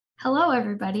Hello,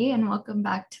 everybody, and welcome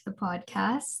back to the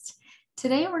podcast.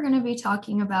 Today, we're going to be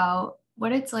talking about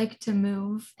what it's like to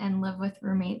move and live with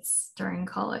roommates during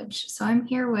college. So, I'm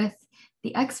here with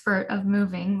the expert of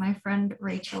moving, my friend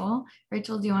Rachel.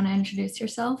 Rachel, do you want to introduce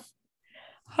yourself?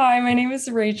 Hi, my name is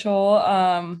Rachel.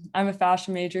 I'm a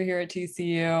fashion major here at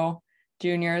TCU,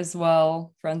 junior as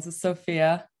well, friends with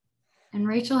Sophia. And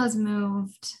Rachel has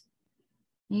moved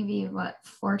maybe what,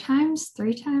 four times,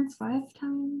 three times, five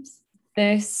times?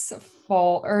 This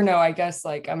fall, or no, I guess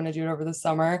like I'm gonna do it over the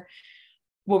summer,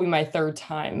 will be my third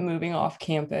time moving off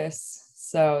campus.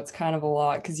 So it's kind of a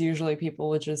lot because usually people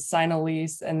would just sign a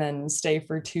lease and then stay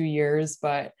for 2 years,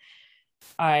 but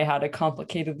I had a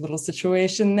complicated little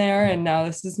situation there, and now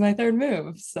this is my third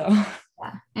move. So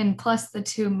Yeah. And plus the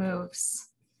two moves,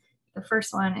 the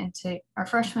first one into our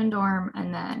freshman dorm,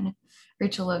 and then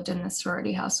Rachel lived in the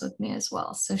sorority house with me as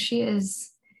well. So she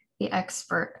is the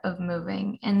expert of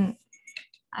moving. And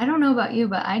I don't know about you,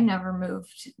 but I never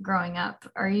moved growing up.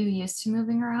 Are you used to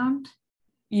moving around?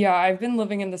 yeah, I've been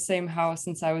living in the same house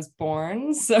since I was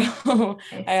born. So Okay,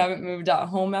 I so haven't moved at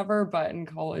home ever, but in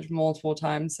college multiple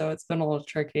times. So it's been a little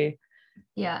tricky.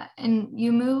 yeah. And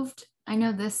you moved, I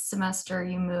know this semester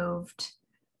you moved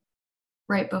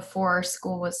right before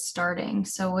school was starting.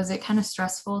 So was it kind of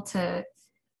stressful to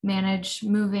manage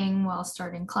moving while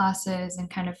starting classes and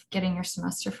kind of getting your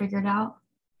semester figured out?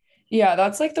 Yeah,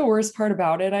 that's like the worst part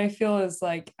about it, I feel, is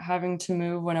like having to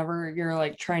move whenever you're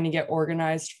like trying to get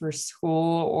organized for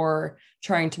school or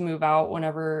trying to move out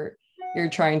whenever you're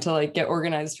trying to like get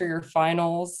organized for your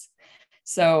finals.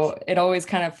 So it always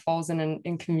kind of falls in an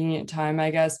inconvenient time, I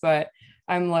guess. But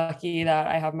I'm lucky that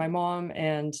I have my mom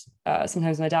and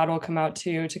sometimes my dad will come out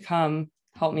too to come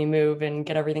help me move and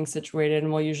get everything situated.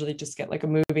 And we'll usually just get like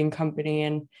a moving company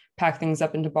and pack things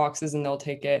up into boxes and they'll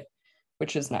take it,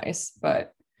 which is nice.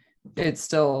 But it's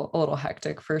still a little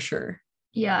hectic for sure.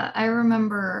 Yeah, I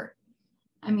remember.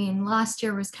 I mean, last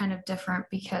year was kind of different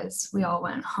because we all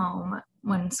went home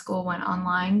when school went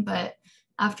online, but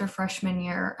after freshman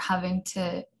year, having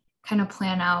to kind of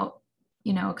plan out,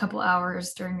 a couple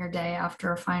hours during your day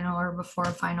after a final or before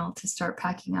a final to start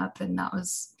packing up. And that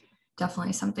was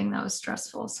definitely something that was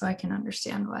stressful. So I can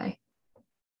understand why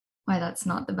that's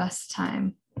not the best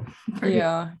time for you.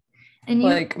 Yeah. And you,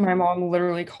 Like my mom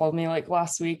literally called me like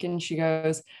last week and she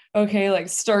goes, okay, like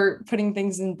start putting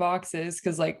things in boxes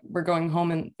because like we're going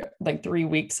home in like 3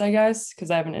 weeks, I guess, because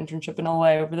I have an internship in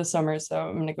LA over the summer. So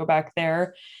I'm going to go back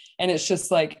there. And it's just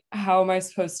like, how am I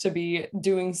supposed to be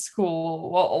doing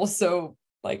school while also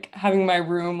like having my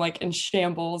room like in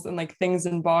shambles and like things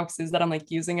in boxes that I'm like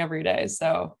using every day?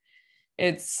 So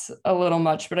it's a little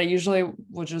much, but I usually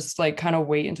will just like kind of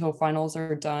wait until finals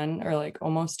are done or like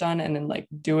almost done and then like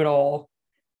do it all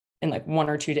in like 1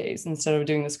 or 2 days instead of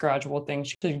doing this gradual thing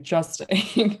she's suggesting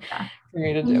yeah. for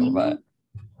me to And do. But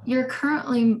you're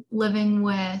currently living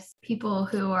with people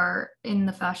who are in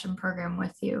the fashion program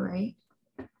with you, right?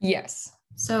 yes.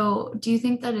 So, do you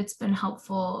think that it's been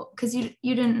helpful? Because you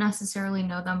didn't necessarily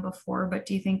know them before, but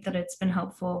do you think that it's been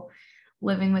helpful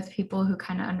living with people who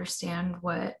kind of understand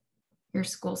what your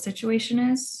school situation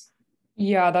is?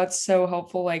 Yeah, that's so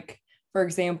helpful. Like, for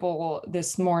example,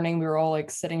 this morning we were all like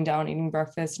sitting down eating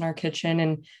breakfast in our kitchen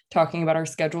and talking about our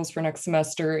schedules for next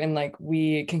semester. And like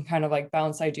we can kind of like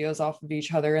bounce ideas off of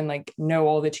each other and like know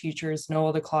all the teachers, know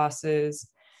all the classes,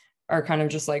 are kind of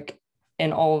just like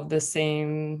in all of the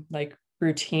same like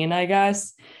routine, I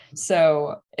guess.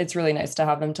 So it's really nice to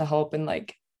have them to help and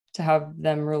like to have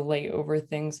them relate over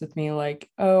things with me like,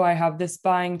 oh, I have this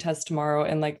buying test tomorrow,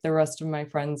 and like the rest of my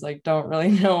friends like don't really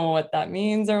know what that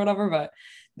means or whatever, but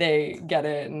they get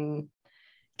it and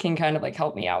can kind of like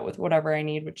help me out with whatever I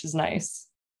need, which is nice.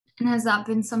 And has that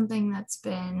been something that's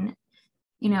been,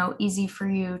 easy for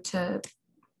you to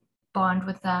bond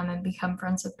with them and become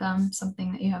friends with them,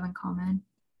 something that you have in common?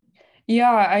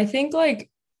 Yeah, I think like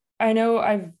I know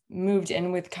I've moved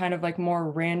in with kind of like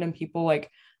more random people. Like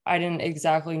I didn't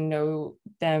exactly know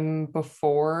them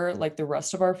before, like the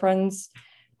rest of our friends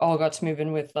all got to move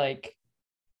in with like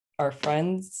our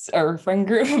friends, our friend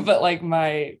group, but like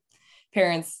my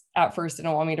parents at first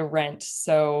didn't want me to rent.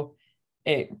 So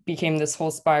it became this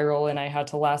whole spiral and I had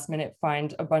to last minute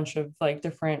find a bunch of like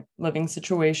different living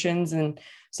situations. And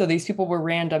so these people were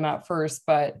random at first,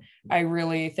 but I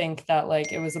really think that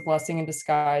like it was a blessing in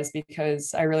disguise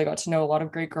because I really got to know a lot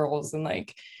of great girls and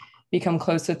like become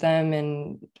close with them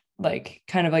and like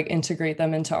kind of like integrate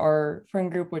them into our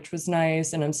friend group, which was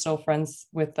nice. And I'm still friends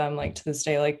with them like to this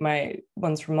day, like my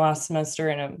ones from last semester,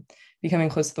 and I'm becoming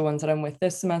close to the ones that I'm with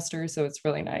this semester. So it's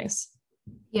really nice.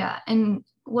 Yeah. And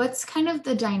what's kind of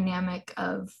the dynamic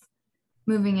of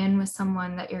moving in with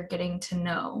someone that you're getting to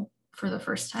know for the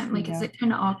first time? Like, is Yeah. it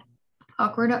kind of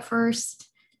awkward at first?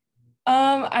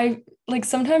 I like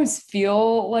sometimes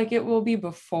feel like it will be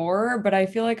before, but I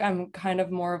feel like I'm kind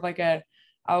of more of like a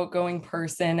outgoing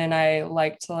person and I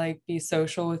like to like be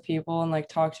social with people and like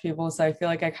talk to people. So I feel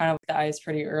like I kind of the ice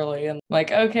pretty early and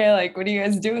like, okay, like what are you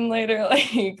guys doing later?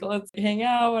 Like let's hang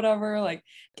out, whatever. Like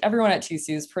everyone at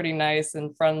TCU is pretty nice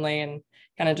and friendly and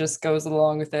kind of just goes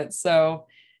along with it. So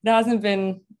it hasn't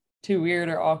been too weird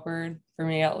or awkward for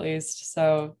me at least.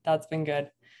 So that's been good.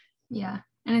 Yeah.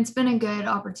 And it's been a good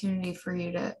opportunity for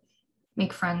you to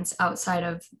make friends outside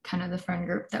of kind of the friend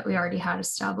group that we already had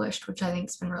established, which I think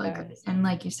has been really good. Yes. And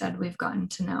like you said, we've gotten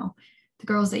to know the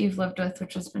girls that you've lived with,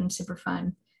 which has been super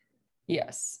fun.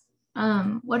 Yes.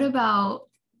 What about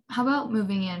how about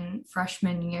moving in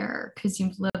freshman year? Because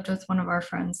you've lived with one of our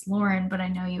friends, Lauren, but I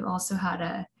know you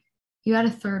had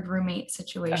a third roommate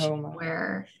situation Oh my.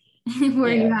 where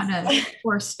where you Yes. had a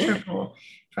forced triple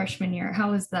freshman year.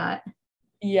 How was that?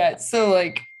 Yeah, so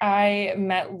like I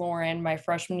met Lauren, my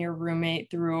freshman year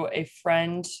roommate, through a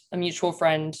friend, a mutual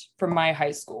friend from my high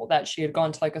school that she had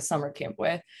gone to like a summer camp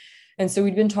with. And so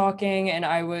we'd been talking, and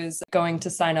I was going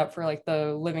to sign up for like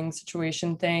the living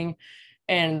situation thing.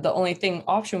 And the only thing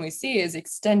option we see is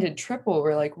extended triple.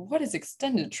 We're like, what is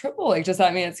extended triple? Like, does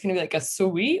that mean it's gonna be like a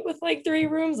suite with like 3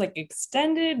 rooms, like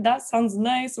extended? That sounds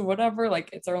nice or whatever. Like,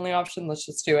 it's our only option. Let's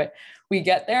just do it. We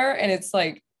get there, and it's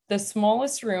like the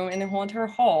smallest room in the whole entire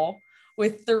hall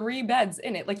with 3 beds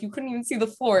in it. Like you couldn't even see the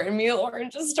floor. And me and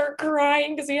Lauren just start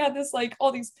crying because we had this like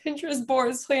all these Pinterest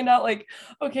boards planned out, like,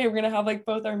 okay, we're gonna have like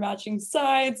both our matching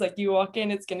sides. Like you walk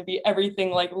in, it's gonna be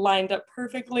everything like lined up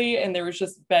perfectly. And there was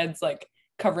just beds like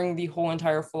covering the whole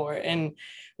entire floor. And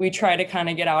we try to kind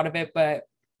of get out of it, but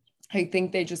I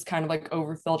think they just kind of like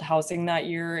overfilled housing that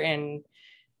year and it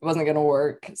wasn't going to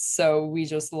work. So we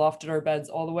just lofted our beds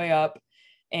all the way up.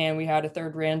 And we had a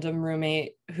third random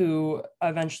roommate who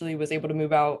eventually was able to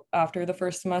move out after the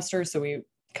first semester. So we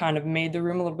kind of made the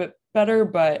room a little bit better.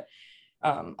 But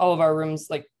all of our rooms,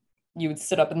 like you would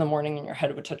sit up in the morning and your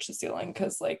head would touch the ceiling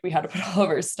because like we had to put all of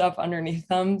our stuff underneath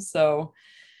them. So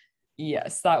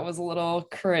yes, that was a little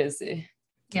crazy.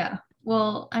 Yeah.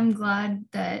 Well, I'm glad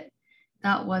that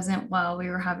that wasn't while we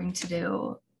were having to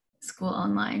do school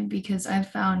online because I've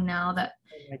found now that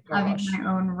Oh my having gosh. my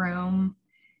own room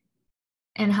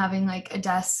and having like a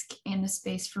desk and a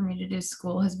space for me to do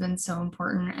school has been so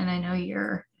important. And I know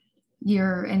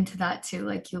you're into that too.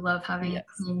 Like you love having a Yes.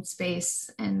 clean space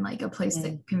and like a place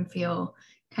that Mm, can feel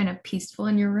kind of peaceful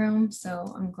in your room.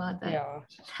 So I'm glad that yeah.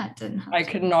 that didn't have I to.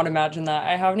 could not imagine that.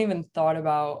 I haven't even thought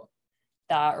about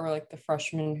that or like the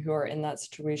freshmen who are in that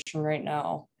situation right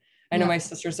now. I know Yeah. my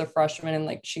sister's a freshman and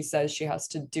like she says she has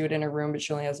to do it in a room, but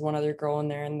she only has one other girl in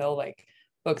there and they'll like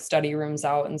book study rooms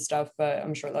out and stuff. But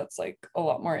I'm sure that's like a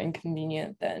lot more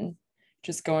inconvenient than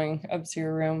just going up to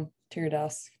your room to your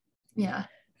desk. Yeah.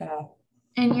 Yeah.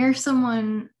 And you're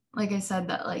someone, like I said,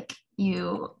 that like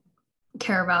you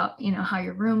care about, how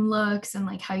your room looks and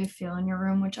like how you feel in your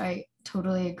room, which I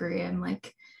totally agree. I'm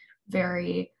like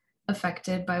very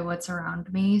affected by what's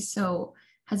around me. So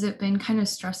has it been kind of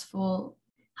stressful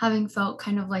having felt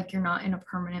kind of like you're not in a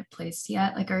permanent place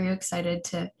yet? Like, are you excited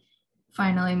to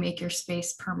finally make your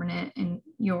space permanent and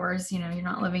yours? You're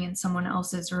not living in someone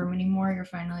else's room anymore. You're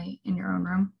finally in your own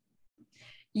room.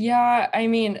 Yeah, I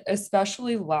mean,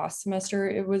 especially last semester,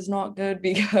 it was not good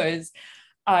because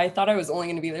I thought I was only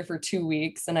going to be there for 2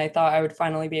 weeks and I thought I would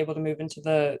finally be able to move into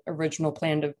the original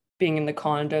plan of being in the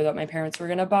condo that my parents were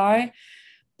going to buy.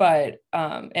 But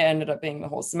it ended up being the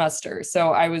whole semester.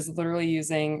 So I was literally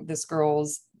using this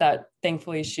girl's that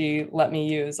thankfully she let me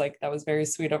use. Like that was very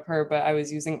sweet of her, but I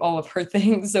was using all of her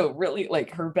things. So really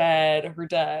like her bed, her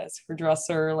desk, her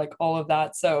dresser, like all of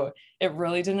that. So it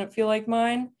really didn't feel like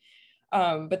mine.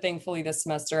 But thankfully, this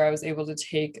semester, I was able to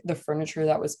take the furniture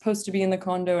that was supposed to be in the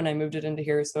condo and I moved it into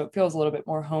here. So it feels a little bit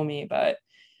more homey, but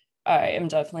I am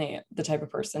definitely the type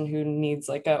of person who needs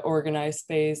like a organized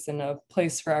space and a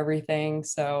place for everything.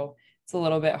 So it's a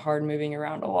little bit hard moving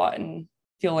around a lot and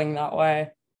feeling that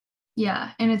way.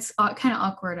 Yeah. And it's kind of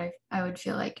awkward. I would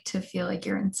feel like to feel like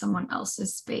you're in someone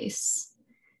else's space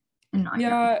and not your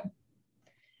Yeah,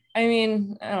 I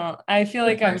mean, I don't know. I feel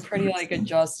the like I'm first pretty like person.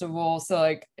 adjustable. So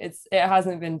like it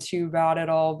hasn't been too bad at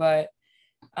all, but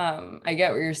I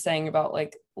get what you're saying about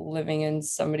like living in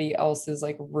somebody else's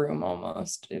like room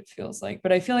almost, it feels like.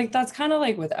 But I feel like that's kind of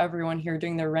like with everyone here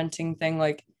doing their renting thing,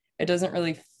 like it doesn't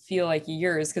really feel like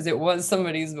yours because it was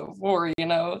somebody's before, you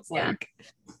know? It's Yeah. like,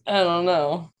 I don't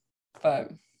know.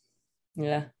 But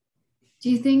yeah. Do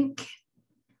you think,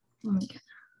 let me get,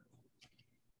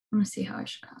 let me see how I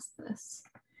should ask this.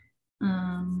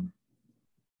 Um,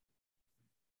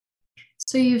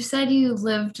 so you've said you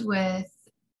lived with,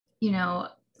 you know,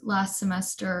 last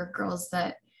semester girls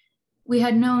that we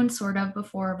had known sort of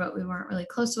before, but we weren't really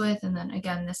close with. And then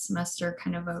again, this semester,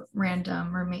 kind of a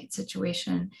random roommate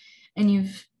situation. And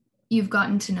you've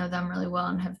gotten to know them really well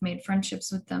and have made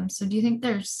friendships with them. So do you think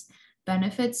there's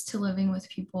benefits to living with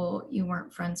people you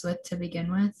weren't friends with to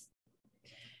begin with?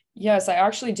 Yes, I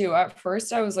actually do. At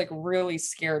first, I was like really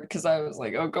scared because I was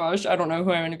like, oh gosh, I don't know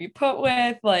who I'm going to be put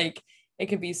with. Like, it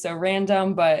could be so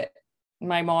random. But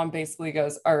my mom basically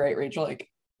goes, all right, Rachel, like,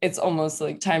 it's almost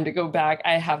like time to go back.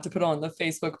 I have to put on the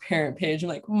Facebook parent page. I'm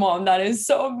like, Mom, that is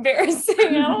so embarrassing.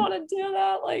 I don't want to do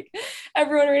that. Like,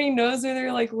 everyone already knows where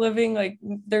they're like living. Like,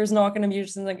 there's not going to be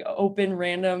just like open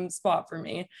random spot for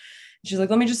me. She's like,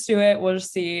 let me just do it. We'll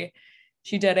just see.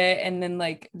 She did it. And then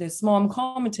like this mom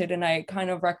commented and I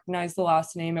kind of recognized the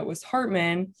last name. It was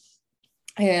Hartman.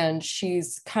 And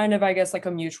she's kind of, I guess, like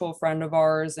a mutual friend of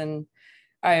ours. And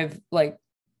I've like,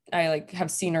 I like have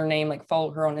seen her name, like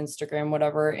follow her on Instagram,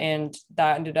 whatever. And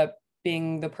that ended up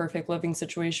being the perfect living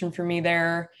situation for me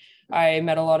there. I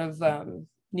met a lot of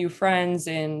new friends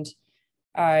and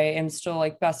I am still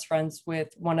like best friends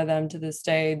with one of them to this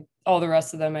day. All the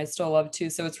rest of them I still love too.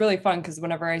 So it's really fun because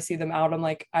whenever I see them out, I'm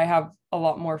like, I have a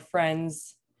lot more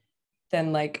friends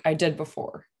than like I did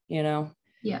before, you know?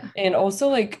 Yeah. And also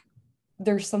like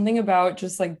there's something about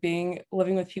just like being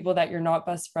living with people that you're not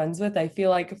best friends with. I feel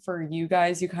like for you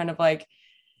guys, you kind of like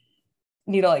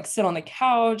need to like sit on the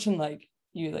couch and like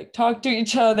you like talk to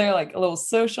each other, like a little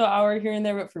social hour here and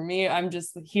there. But for me, I'm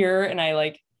just here and I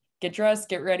like get dressed,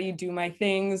 get ready, do my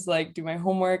things, like do my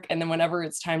homework. And then whenever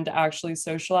it's time to actually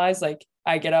socialize, like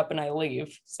I get up and I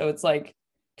leave. So it's like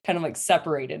kind of like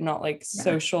separated, not like Yeah.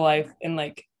 social life and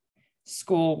like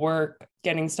school, work,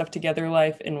 getting stuff together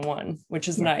life in one, which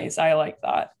is Yeah. nice. I like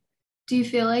that. Do you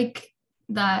feel like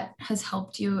that has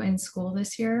helped you in school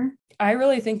this year? I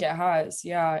really think it has.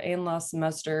 Yeah. And last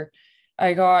semester,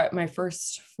 I got my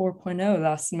first 4.0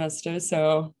 last semester.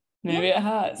 So Yeah. maybe it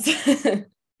has.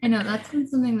 I know that's been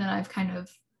something that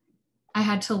I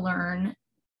had to learn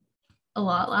a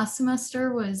lot last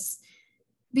semester was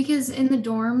because in the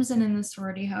dorms and in the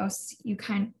sorority house, we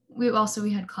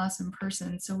had class in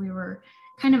person. So we were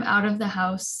kind of out of the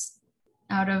house,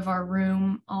 out of our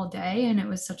room all day. And it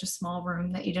was such a small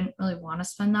room that you didn't really want to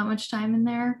spend that much time in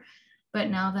there.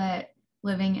 But now that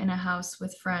living in a house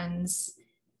with friends,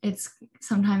 it's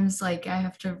sometimes like I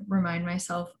have to remind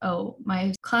myself, oh,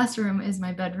 my classroom is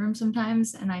my bedroom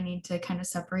sometimes. And I need to kind of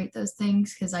separate those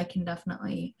things because I can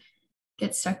definitely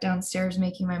get stuck downstairs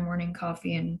making my morning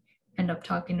coffee and end up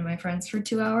talking to my friends for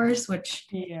 2 hours, which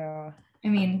Yeah. I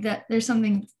mean that there's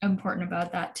something important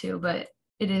about that too, but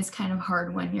it is kind of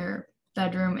hard when your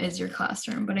bedroom is your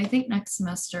classroom. But I think next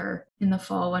semester in the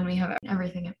fall, when we have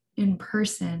everything in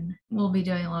person, we'll be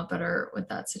doing a lot better with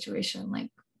that situation.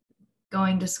 Like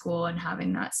going to school and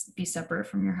having that be separate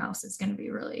from your house is going to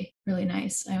be really, really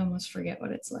nice. I almost forget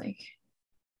what it's like.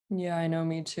 Yeah, I know,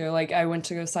 me too. Like I went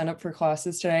to go sign up for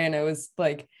classes today and it was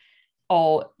like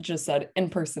all just said in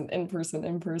person, in person,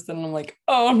 in person. And I'm like,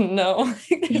 oh no,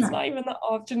 there's Yeah. not even the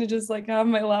option to just like have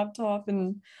my laptop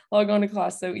and log on to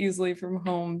class so easily from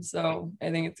home. So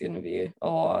I think it's gonna be a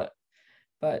lot.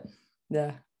 But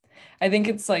yeah, I think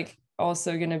it's like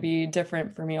also gonna be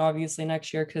different for me obviously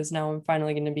next year because now I'm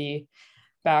finally gonna be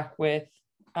back with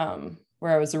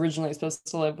where I was originally supposed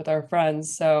to live with our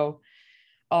friends. So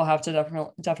I'll have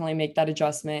to definitely make that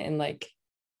adjustment and like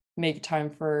make time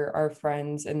for our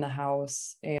friends in the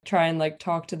house and try and like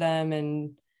talk to them.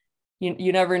 And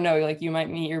you never know, like you might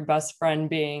meet your best friend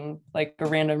being like a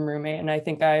random roommate. And I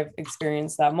think I've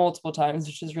experienced that multiple times,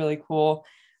 which is really cool.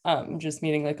 Just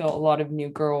meeting like a lot of new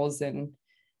girls and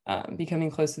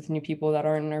becoming close with new people that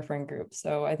aren't in our friend group.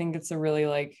 So I think it's a really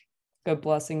like good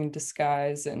blessing in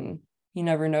disguise. And you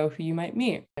never know who you might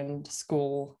meet in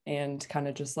school and kind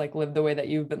of just like live the way that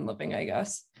you've been living, I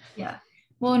guess. Yeah.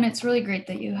 Well, and it's really great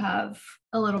that you have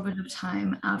a little bit of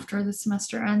time after the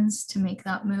semester ends to make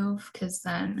that move because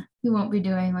then you won't be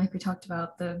doing, like we talked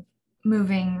about, the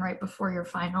moving right before your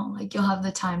final. Like you'll have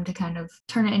the time to kind of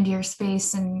turn it into your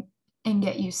space and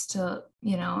get used to,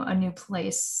 you know, a new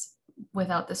place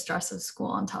without the stress of school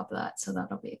on top of that. So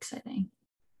that'll be exciting.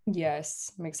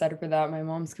 Yes, I'm excited for that. My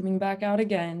mom's coming back out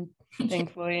again,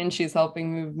 thankfully, and she's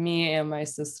helping move me and my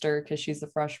sister because she's a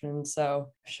freshman. So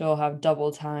she'll have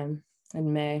double time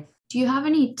in May. Do you have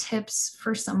any tips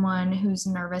for someone who's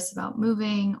nervous about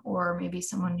moving or maybe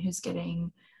someone who's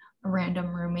getting a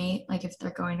random roommate? Like if they're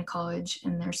going to college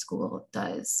and their school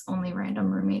does only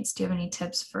random roommates, do you have any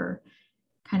tips for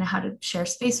kind of how to share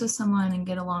space with someone and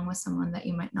get along with someone that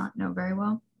you might not know very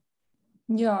well?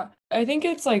 Yeah, I think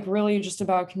it's like really just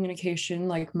about communication,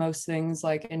 like most things,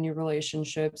 like in your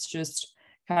relationships, just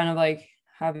kind of like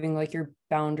having like your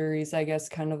boundaries, I guess,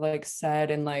 kind of like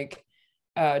set and like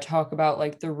talk about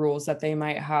like the rules that they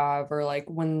might have, or like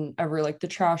whenever like the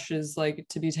trash is like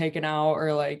to be taken out,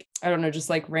 or like I don't know, just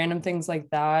like random things like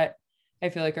that. I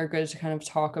feel like are good to kind of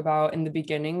talk about in the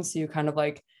beginning, so you kind of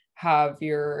like have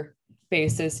your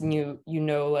basis and you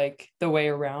know like the way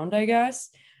around, I guess.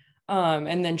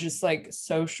 And then just like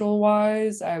social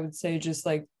wise, I would say just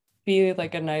like be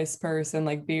like a nice person,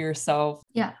 like be yourself.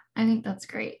 Yeah, I think that's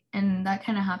great. And that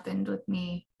kind of happened with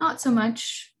me, not so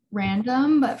much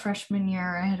random, but freshman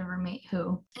year, I had a roommate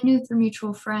who I knew through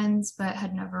mutual friends, but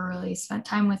had never really spent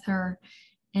time with her.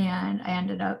 And I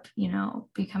ended up,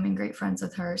 becoming great friends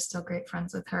with her, still great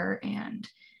friends with her. And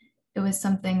it was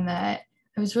something that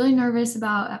I was really nervous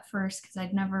about at first because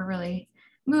I'd never really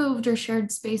moved or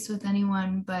shared space with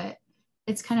anyone, but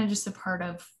it's kind of just a part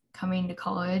of coming to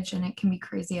college, and it can be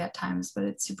crazy at times, but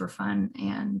it's super fun.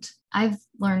 And I've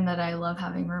learned that I love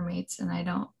having roommates, and I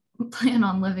don't plan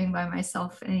on living by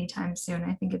myself anytime soon.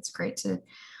 I think it's great to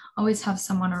always have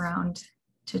someone around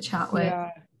to chat with.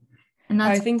 Yeah, And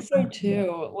I that's think so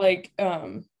too. Like,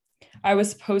 I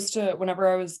was supposed to, whenever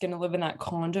I was gonna live in that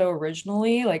condo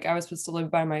originally, like I was supposed to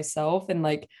live by myself, and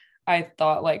like I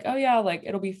thought like, oh yeah, like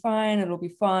it'll be fine, it'll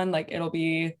be fun, like it'll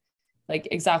be like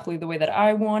exactly the way that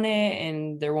I want it,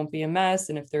 and there won't be a mess,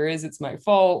 and if there is, it's my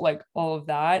fault, like all of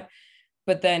that.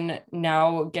 But then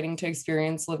now getting to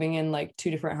experience living in like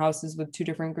two different houses with two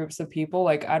different groups of people,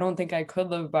 like I don't think I could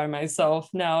live by myself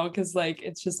now, because like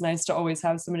it's just nice to always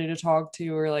have somebody to talk to,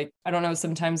 or like I don't know,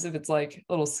 sometimes if it's like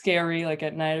a little scary like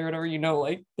at night or whatever,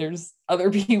 like there's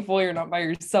other people, you're not by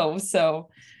yourself. So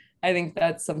I think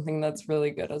that's something that's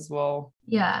really good as well.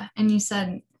 Yeah. And you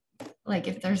said, like,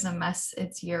 if there's a mess,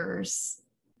 it's yours.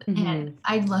 And Mm-hmm.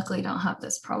 I luckily don't have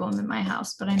this problem in my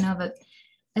house, but I know that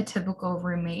a typical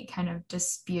roommate kind of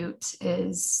dispute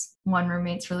is one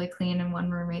roommate's really clean and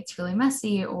one roommate's really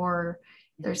messy, or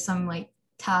there's some like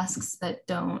tasks that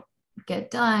don't get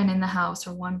done in the house,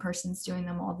 or one person's doing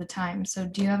them all the time. So,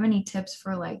 do you have any tips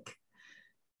for, like,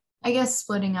 I guess,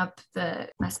 splitting up the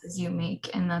messes you make?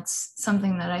 And that's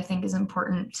something that I think is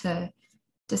important to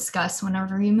discuss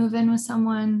whenever you move in with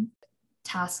someone.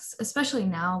 Tasks, especially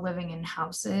now living in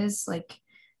houses, like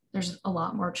there's a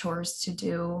lot more chores to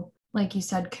do. Like you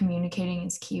said, communicating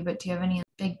is key, but do you have any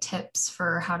big tips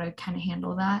for how to kind of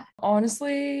handle that?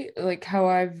 Honestly, like how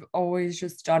I've always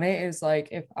just done it is like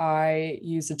if I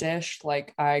use a dish,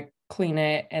 like I clean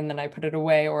it and then I put it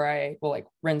away, or I will like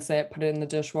rinse it, put it in the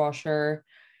dishwasher.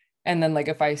 And then like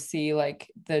if I see like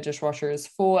the dishwasher is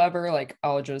full ever, like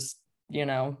I'll just,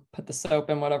 put the soap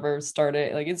in whatever, start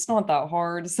it. Like it's not that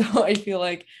hard. So I feel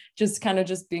like just kind of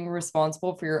just being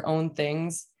responsible for your own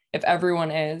things. If everyone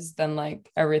is, then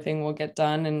like everything will get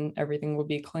done and everything will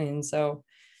be clean. So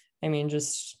I mean,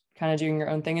 just kind of doing your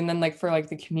own thing. And then like for like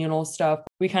the communal stuff,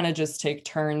 we kind of just take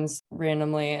turns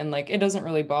randomly, and like it doesn't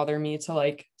really bother me to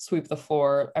like sweep the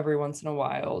floor every once in a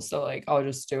while. So like I'll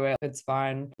just do it. It's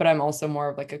fine. But I'm also more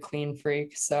of like a clean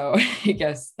freak. So I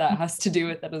guess that has to do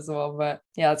with it as well. But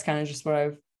yeah, it's kind of just what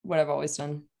I've always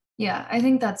done. Yeah, I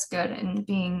think that's good, and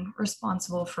being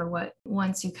responsible for what,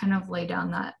 once you kind of lay down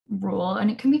that rule,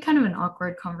 and it can be kind of an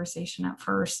awkward conversation at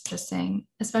first, just saying,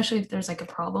 especially if there's like a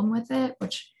problem with it,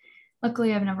 which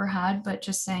luckily I've never had, but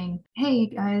just saying, hey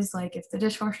guys, like if the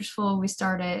dishwasher's full, we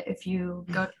start it. If you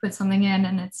go to put something in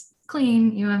and it's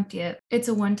clean, you empty it. It's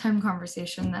a one-time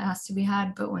conversation that has to be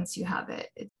had, but once you have it,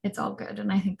 it's all good.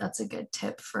 And I think that's a good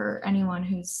tip for anyone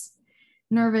who's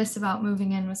nervous about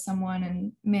moving in with someone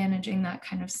and managing that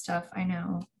kind of stuff. I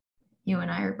know you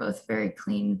and I are both very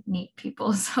clean, neat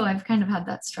people. So I've kind of had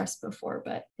that stress before,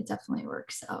 but it definitely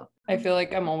works out. I feel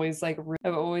like I'm always like,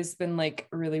 I've always been like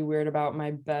really weird about my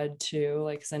bed too.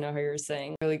 Like, cause I know how you're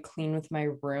saying, really clean with my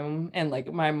room. And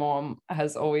like, my mom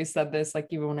has always said this, like,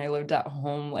 even when I lived at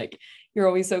home, like, you're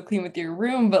always so clean with your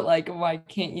room, but like, why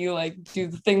can't you like do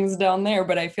the things down there?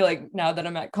 But I feel like now that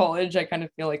I'm at college, I kind of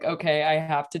feel like, okay, I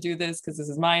have to do this because this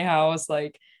is my house.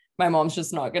 Like, my mom's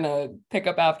just not gonna pick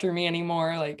up after me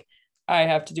anymore. Like, I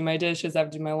have to do my dishes, I have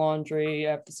to do my laundry,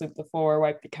 I have to sweep the floor,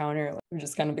 wipe the counter. Like, I've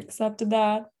just kind of accepted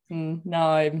that. And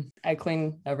now I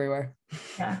clean everywhere.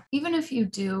 Yeah. Even if you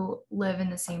do live in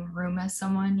the same room as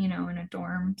someone, in a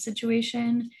dorm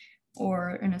situation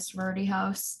or in a sorority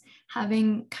house,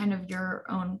 having kind of your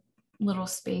own little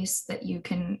space that you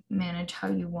can manage how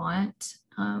you want.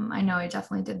 I know I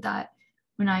definitely did that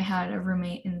when I had a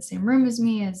roommate in the same room as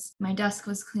me, as my desk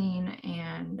was clean.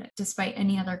 And despite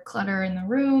any other clutter in the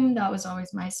room, that was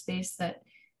always my space that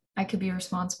I could be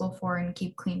responsible for and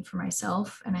keep clean for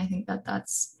myself. And I think that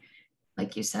that's,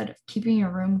 like you said, keeping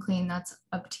your room clean, that's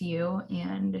up to you.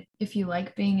 And if you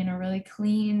like being in a really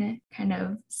clean, kind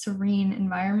of serene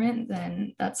environment,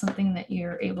 then that's something that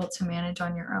you're able to manage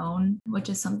on your own, which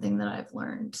is something that I've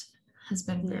learned has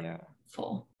been very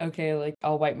full. Okay, like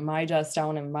I'll wipe my desk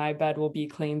down and my bed will be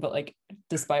clean, but like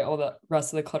despite all the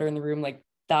rest of the clutter in the room, like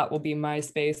that will be my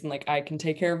space and like I can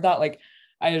take care of that. Like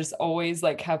I just always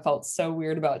like have felt so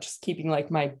weird about just keeping like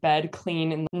my bed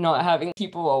clean and not having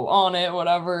people on it,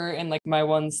 whatever. And like my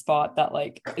one spot that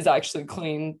like is actually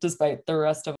clean despite the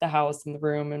rest of the house and the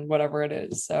room and whatever it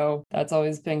is. So that's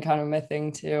always been kind of my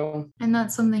thing too. And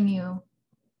that's something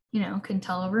you know, can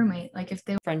tell a roommate, like if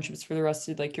they friendships for the rest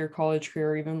of like your college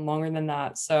career, or even longer than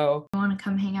that. So want to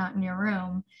come hang out in your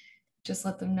room, just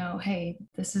let them know, hey,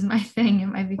 this is my thing. It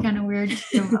might be kind of weird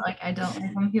too, but like I don't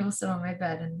like when people sit on my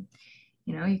bed, and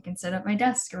you know, you can sit at my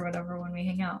desk or whatever when we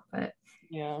hang out. But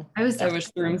yeah, I wish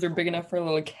the rooms were big enough for a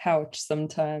little couch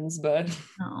sometimes, but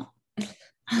no.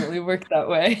 Really work that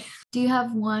way. Do you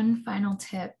have one final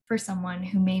tip for someone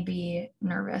who may be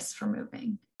nervous for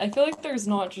moving? I feel like there's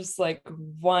not just like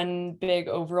one big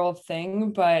overall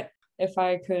thing, but if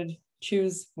I could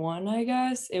choose one, I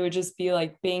guess it would just be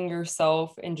like being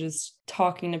yourself and just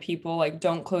talking to people. Like,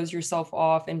 don't close yourself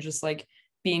off and just like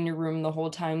be in your room the whole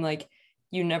time. Like,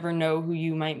 you never know who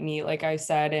you might meet, like I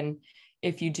said. And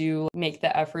if you do make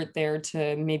the effort there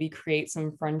to maybe create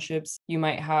some friendships, you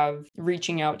might have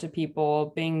reaching out to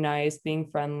people, being nice, being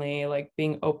friendly, like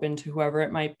being open to whoever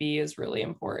it might be is really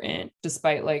important.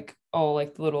 Despite like all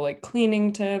like the little like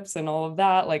cleaning tips and all of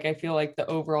that, like I feel like the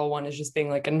overall one is just being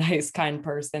like a nice, kind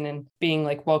person and being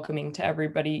like welcoming to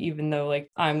everybody, even though like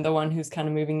I'm the one who's kind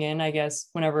of moving in. I guess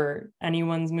whenever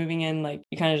anyone's moving in, like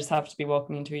you kind of just have to be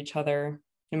welcoming to each other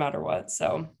no matter what.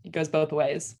 So it goes both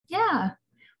ways. Yeah.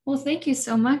 Well, thank you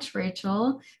so much,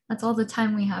 Rachel. That's all the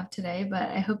time we have today, but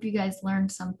I hope you guys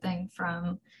learned something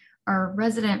from our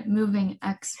resident moving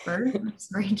expert,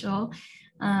 Rachel.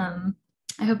 I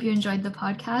hope you enjoyed the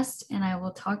podcast, and I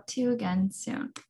will talk to you again soon.